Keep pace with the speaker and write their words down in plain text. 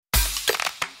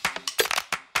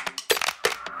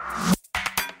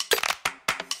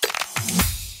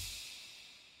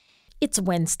It's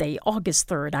Wednesday, August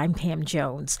 3rd. I'm Pam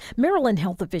Jones. Maryland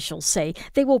health officials say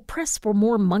they will press for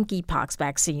more monkeypox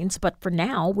vaccines, but for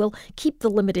now will keep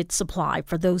the limited supply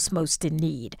for those most in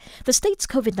need. The state's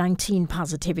COVID-19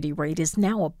 positivity rate is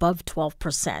now above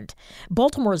 12%.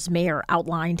 Baltimore's mayor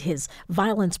outlined his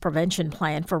violence prevention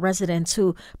plan for residents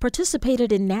who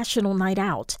participated in National Night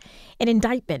Out. An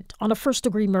indictment on a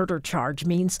first-degree murder charge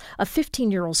means a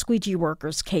 15-year-old squeegee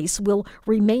worker's case will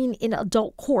remain in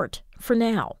adult court for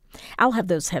now. I'll have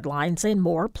those headlines and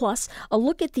more, plus a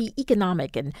look at the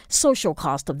economic and social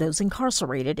cost of those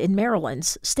incarcerated in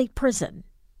Maryland's state prison.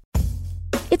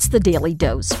 It's the Daily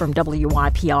Dose from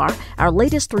WYPR, our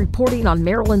latest reporting on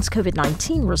Maryland's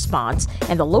COVID-19 response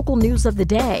and the local news of the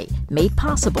day, made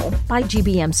possible by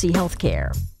GBMC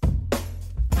Healthcare.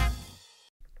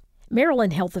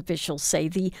 Maryland health officials say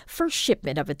the first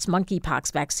shipment of its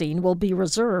monkeypox vaccine will be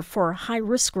reserved for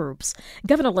high-risk groups.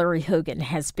 Governor Larry Hogan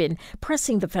has been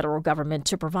pressing the federal government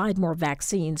to provide more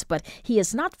vaccines, but he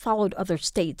has not followed other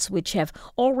states which have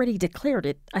already declared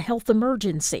it a health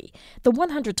emergency. The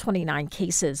 129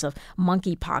 cases of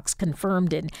monkeypox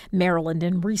confirmed in Maryland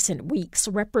in recent weeks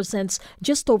represents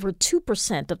just over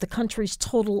 2% of the country's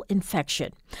total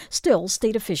infection. Still,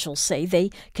 state officials say they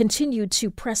continue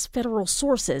to press federal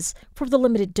sources for the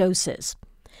limited doses.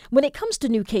 When it comes to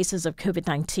new cases of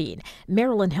COVID-19,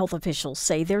 Maryland health officials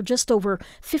say they're just over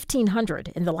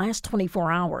 1,500 in the last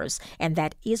 24 hours, and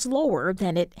that is lower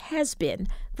than it has been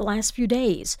the last few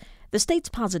days. The state's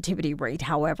positivity rate,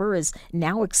 however, is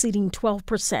now exceeding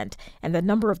 12%, and the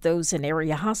number of those in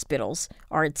area hospitals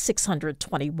are at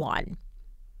 621.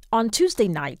 On Tuesday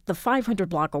night, the 500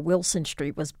 block of Wilson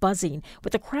Street was buzzing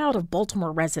with a crowd of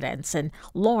Baltimore residents and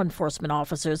law enforcement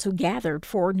officers who gathered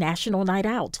for National Night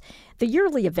Out. The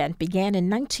yearly event began in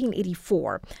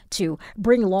 1984 to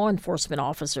bring law enforcement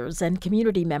officers and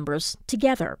community members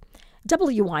together.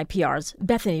 WYPR's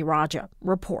Bethany Raja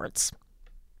reports.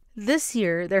 This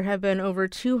year, there have been over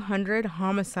 200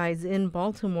 homicides in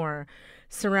Baltimore.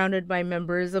 Surrounded by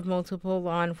members of multiple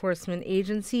law enforcement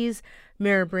agencies,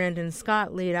 Mayor Brandon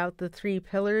Scott laid out the 3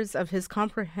 pillars of his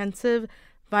comprehensive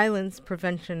violence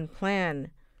prevention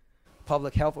plan.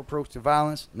 Public health approach to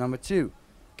violence. Number 2,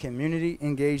 community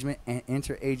engagement and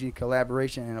interagency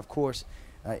collaboration, and of course,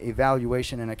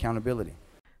 evaluation and accountability.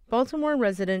 Baltimore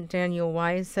resident Daniel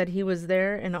Wise said he was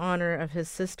there in honor of his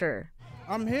sister.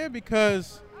 I'm here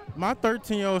because my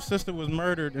 13-year-old sister was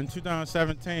murdered in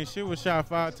 2017. She was shot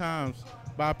 5 times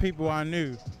by people I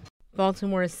knew.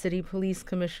 Baltimore City Police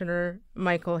Commissioner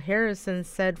Michael Harrison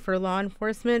said for law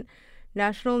enforcement,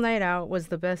 National Night Out was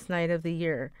the best night of the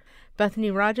year.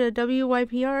 Bethany Raja,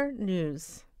 WYPR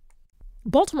News.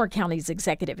 Baltimore County's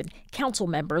executive and council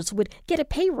members would get a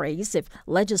pay raise if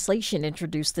legislation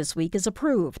introduced this week is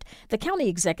approved. The county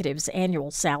executive's annual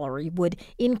salary would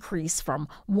increase from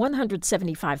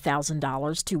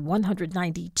 $175,000 to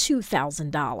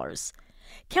 $192,000.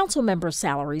 Council member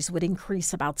salaries would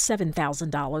increase about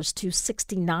 $7,000 to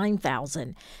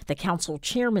 $69,000. The council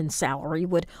chairman's salary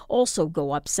would also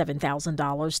go up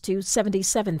 $7,000 to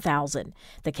 $77,000.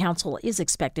 The council is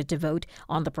expected to vote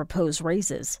on the proposed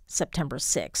raises September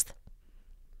 6th.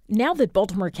 Now that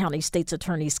Baltimore County State's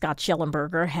Attorney Scott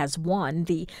Schellenberger has won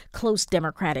the close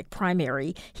Democratic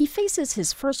primary, he faces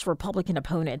his first Republican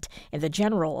opponent in the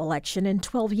general election in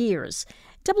 12 years.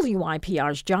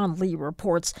 WYPR's John Lee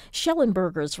reports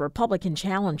Schellenberger's Republican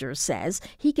challenger says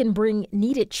he can bring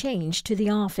needed change to the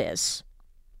office.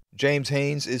 James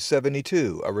Haynes is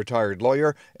 72, a retired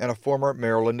lawyer and a former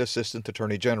Maryland Assistant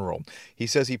Attorney General. He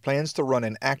says he plans to run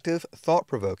an active,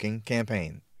 thought-provoking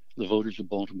campaign. The voters of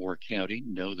Baltimore County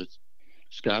know that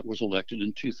Scott was elected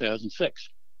in 2006.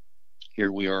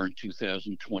 Here we are in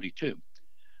 2022.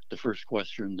 The first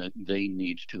question that they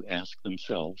need to ask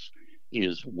themselves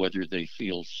is whether they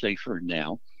feel safer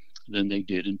now than they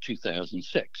did in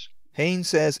 2006. Haynes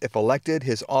says if elected,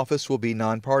 his office will be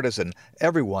nonpartisan.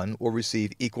 Everyone will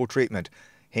receive equal treatment.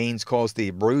 Haynes calls the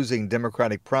bruising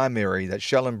Democratic primary that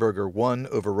Schellenberger won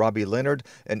over Robbie Leonard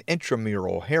an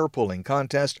intramural hair-pulling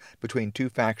contest between 2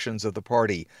 factions of the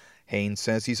party. Haynes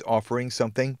says he's offering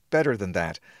something better than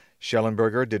that.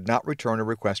 Schellenberger did not return a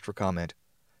request for comment.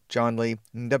 John Lee,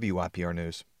 WIPR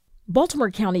News.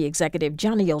 Baltimore County Executive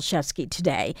Johnny Olszewski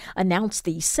today announced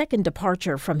the second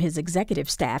departure from his executive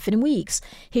staff in weeks.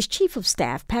 His chief of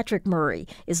staff, Patrick Murray,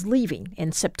 is leaving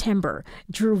in September.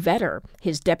 Drew Vetter,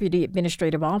 his deputy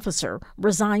administrative officer,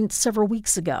 resigned several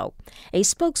weeks ago. A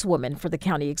spokeswoman for the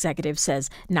county executive says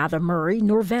neither Murray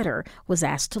nor Vetter was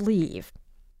asked to leave.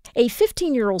 A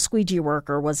 15-year-old squeegee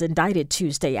worker was indicted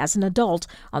Tuesday as an adult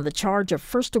on the charge of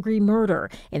first-degree murder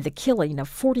in the killing of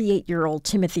 48-year-old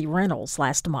Timothy Reynolds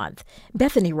last month.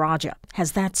 Bethany Raja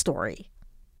has that story.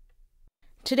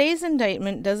 Today's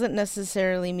indictment doesn't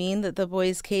necessarily mean that the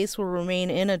boy's case will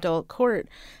remain in adult court.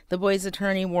 The boy's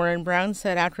attorney, Warren Brown,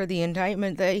 said after the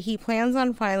indictment that he plans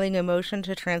on filing a motion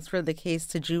to transfer the case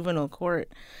to juvenile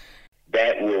court.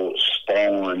 That will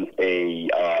spawn a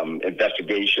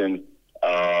investigation.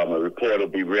 A report will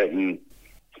be written,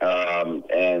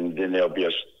 and then there'll be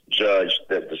a judge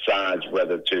that decides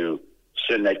whether to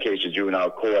send that case to juvenile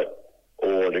court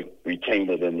or to retain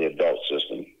it in the adult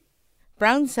system.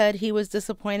 Brown said he was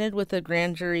disappointed with the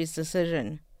grand jury's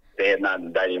decision. They had not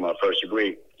indicted him on first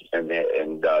degree, and then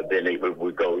they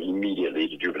would go immediately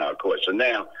to juvenile court. So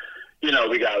now,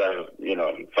 we got to,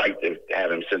 fight to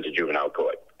have him sent to juvenile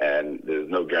court, and there's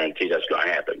no guarantee that's going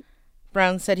to happen.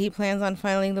 Brown said he plans on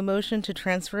filing the motion to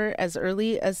transfer as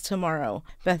early as tomorrow.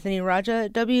 Bethany Raja,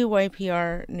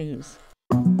 WYPR News.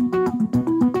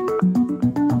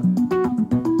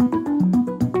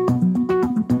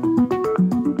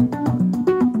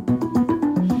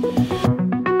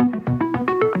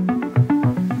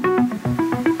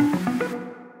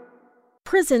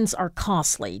 Prisons are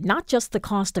costly, not just the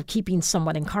cost of keeping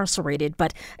someone incarcerated,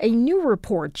 but a new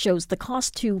report shows the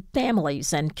cost to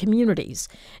families and communities.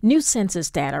 New census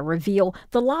data reveal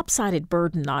the lopsided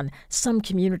burden on some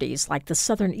communities like the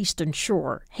southern Eastern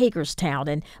Shore, Hagerstown,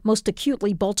 and most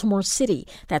acutely Baltimore City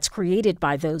that's created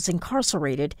by those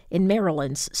incarcerated in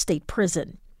Maryland's state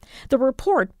prison. The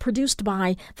report, produced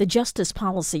by the Justice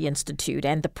Policy Institute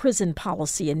and the Prison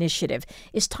Policy Initiative,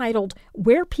 is titled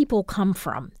Where People Come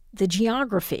From: The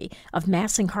Geography of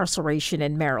Mass Incarceration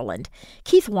in Maryland.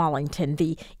 Keith Wallington,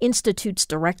 the Institute's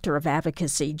Director of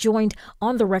Advocacy, joined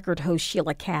On the Record host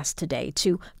Sheila Cass today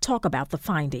to talk about the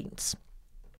findings.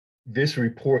 This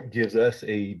report gives us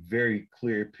a very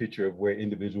clear picture of where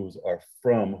individuals are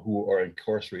from who are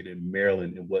incarcerated in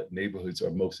Maryland and what neighborhoods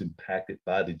are most impacted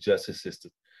by the justice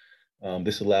system.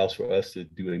 This allows for us to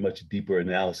do a much deeper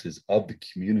analysis of the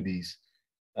communities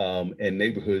and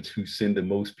neighborhoods who send the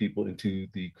most people into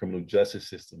the criminal justice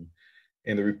system.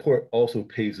 And the report also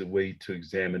paves the way to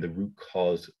examine the root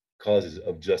causes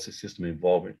of justice system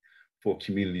involvement for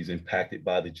communities impacted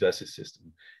by the justice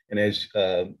system. And as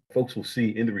folks will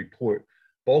see in the report,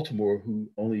 Baltimore, who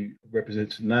only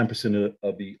represents 9%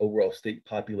 of the overall state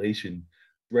population,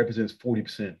 represents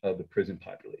 40% of the prison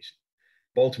population.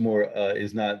 Baltimore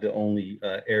is not the only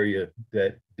area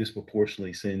that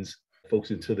disproportionately sends folks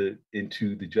into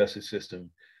the justice system,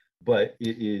 but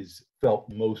it is felt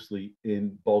mostly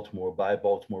in Baltimore by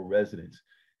Baltimore residents.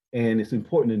 And it's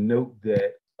important to note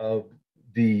that of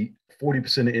the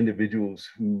 40% of individuals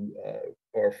who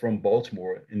are from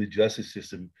Baltimore in the justice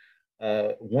system,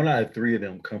 1 out of 3 of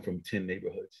them come from 10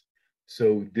 neighborhoods.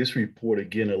 So this report,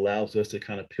 again, allows us to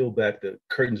kind of peel back the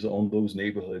curtains on those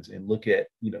neighborhoods and look at,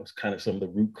 kind of some of the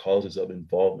root causes of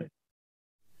involvement.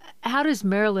 How does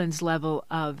Maryland's level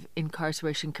of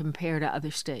incarceration compare to other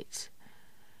states?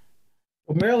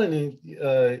 Well, Maryland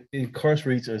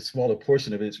incarcerates a smaller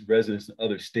portion of its residents than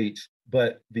other states,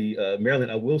 but Maryland,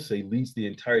 I will say, leads the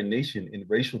entire nation in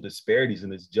racial disparities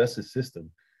in its justice system.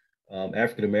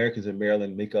 African Americans in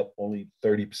Maryland make up only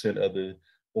 30% of the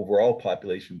overall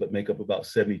population, but make up about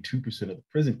 72% of the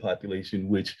prison population,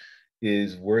 which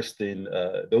is worse than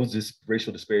those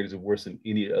racial disparities are worse than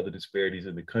any other disparities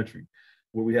in the country.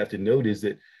 What we have to note is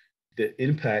that the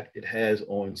impact it has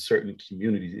on certain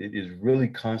communities, it is really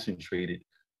concentrated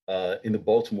in the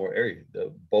Baltimore area.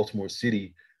 The Baltimore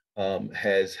City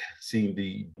has seen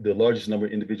the largest number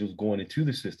of individuals going into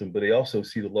the system, but they also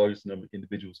see the largest number of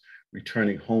individuals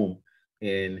returning home.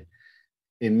 And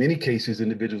in many cases,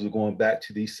 individuals are going back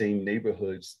to these same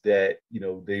neighborhoods that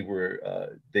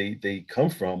they come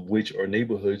from, which are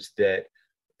neighborhoods that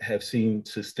have seen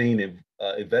sustained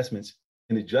investments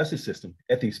in the justice system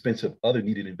at the expense of other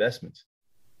needed investments.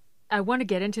 I want to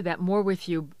get into that more with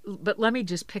you, but let me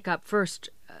just pick up first.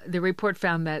 The report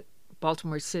found that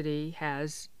Baltimore City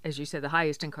has, as you said, the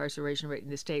highest incarceration rate in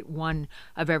the state. 1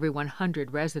 of every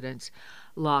 100 residents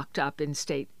locked up in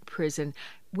state prison.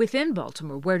 Within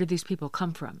Baltimore, where do these people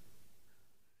come from?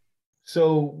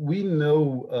 So we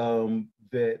know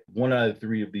that 1 out of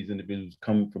 3 of these individuals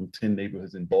come from 10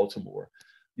 neighborhoods in Baltimore.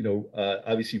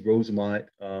 Obviously Rosemont,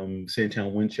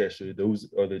 Sandtown, Winchester, those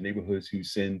are the neighborhoods who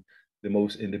send the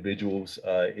most individuals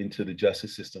into the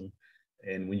justice system.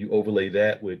 And when you overlay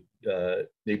that with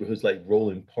neighborhoods like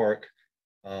Roland Park,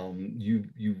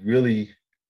 you really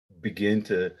begin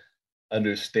to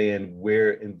understand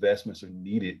where investments are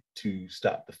needed to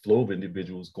stop the flow of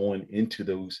individuals going into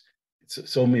those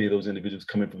so many of those individuals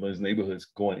coming from those neighborhoods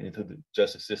going into the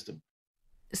justice system.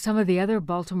 Some of the other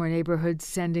Baltimore neighborhoods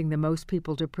sending the most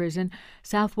people to prison: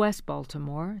 Southwest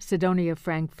Baltimore, Sedonia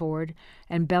Frankford,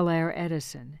 and Bel Air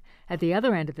Edison. At the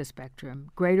other end of the spectrum,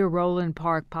 Greater Roland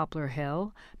Park Poplar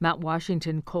Hill, Mount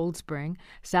Washington Cold Spring,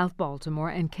 South Baltimore,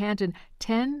 and Canton,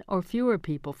 10 or fewer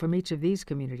people from each of these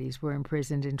communities were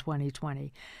imprisoned in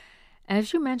 2020.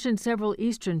 As you mentioned, several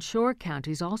Eastern Shore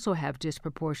counties also have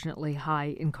disproportionately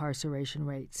high incarceration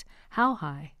rates. How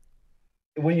high?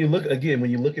 When you're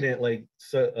looking at like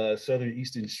Southern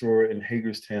Eastern Shore and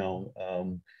Hagerstown,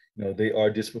 they are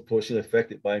disproportionately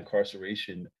affected by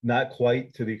incarceration. Not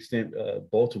quite to the extent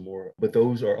of Baltimore, but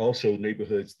those are also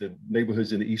neighborhoods. The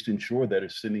neighborhoods in the Eastern Shore that are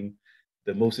sending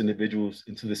the most individuals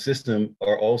into the system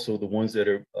are also the ones that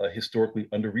are historically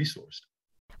under-resourced.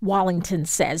 Wallington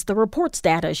says the report's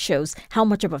data shows how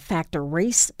much of a factor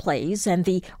race plays and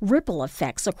the ripple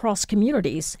effects across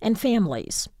communities and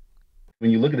families.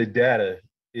 When you look at the data,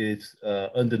 it's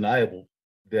undeniable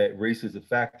that race is a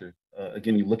factor.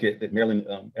 Again, you look at Maryland,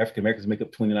 African Americans make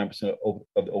up 29%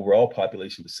 of the overall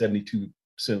population, but 72%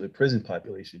 of the prison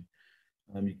population.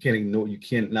 You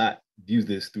cannot view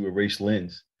this through a race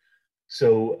lens.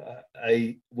 So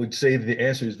I would say that the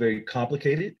answer is very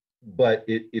complicated, but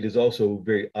it is also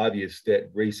very obvious that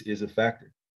race is a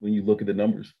factor when you look at the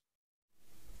numbers.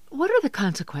 What are the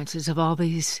consequences of all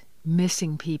these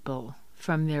missing people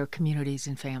from their communities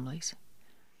and families?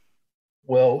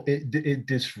 Well, it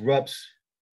disrupts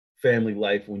family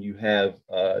life when you have,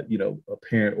 a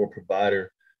parent or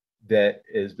provider that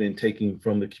has been taken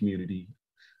from the community.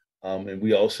 And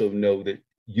we also know that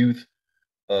youth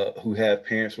who have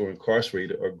parents who are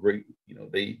incarcerated are great.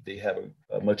 They have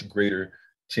a much greater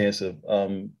chance of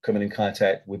coming in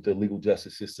contact with the legal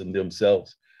justice system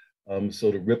themselves.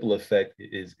 So the ripple effect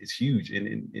is huge,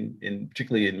 and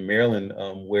particularly in Maryland,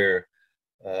 where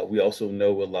we also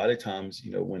know a lot of times,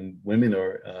 when women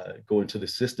are going to the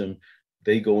system,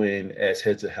 they go in as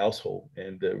heads of household,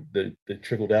 and the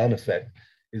trickle down effect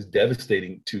is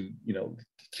devastating to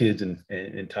kids and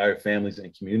entire families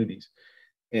and communities.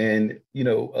 And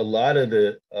a lot of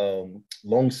the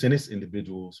long sentence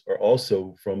individuals are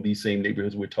also from these same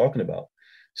neighborhoods we're talking about.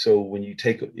 So when you're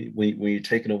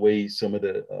taking away some of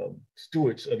the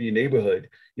stewards of your neighborhood,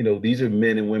 these are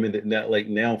men and women that not like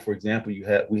now, for example,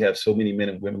 we have so many men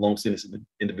and women, long sentence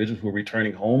individuals who are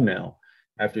returning home now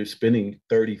after spending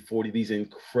 30, 40, these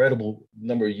incredible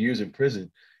number of years in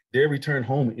prison. Their return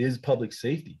home is public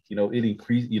safety. It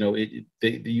increased,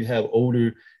 you have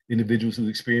older individuals who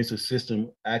experience the system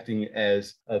acting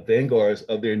as vanguards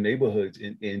of their neighborhoods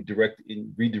in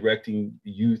redirecting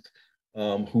youth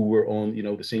who were on,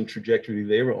 the same trajectory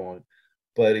they were on.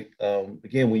 But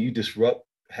again, when you disrupt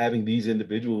having these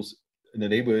individuals in the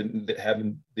neighborhood that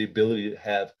having the ability to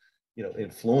have,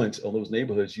 influence on those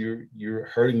neighborhoods, you're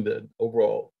hurting the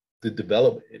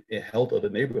development and health of the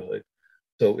neighborhood.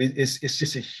 So it's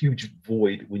just a huge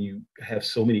void when you have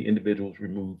so many individuals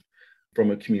removed from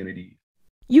a community.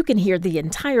 You can hear the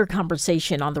entire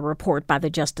conversation on the report by the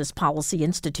Justice Policy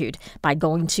Institute by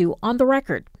going to On the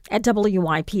Record at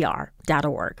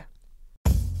WYPR.org.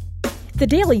 The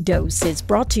Daily Dose is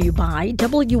brought to you by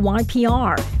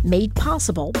WYPR, made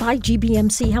possible by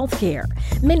GBMC Healthcare.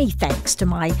 Many thanks to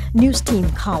my news team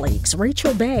colleagues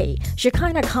Rachel Bay,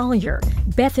 Shekinah Collier,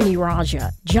 Bethany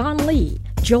Raja, John Lee,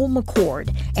 Joel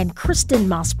McCord, and Kristen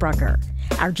Mossbrugger.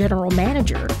 Our general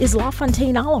manager is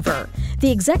LaFontaine Oliver.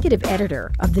 The executive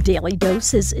editor of The Daily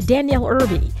Dose is Danielle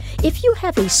Irby. If you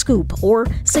have a scoop or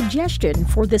suggestion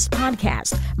for this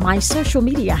podcast, my social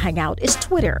media hangout is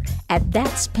Twitter at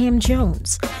That's Pam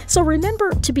Jones. So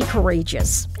remember to be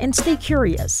courageous and stay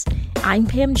curious. I'm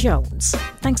Pam Jones.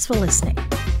 Thanks for listening.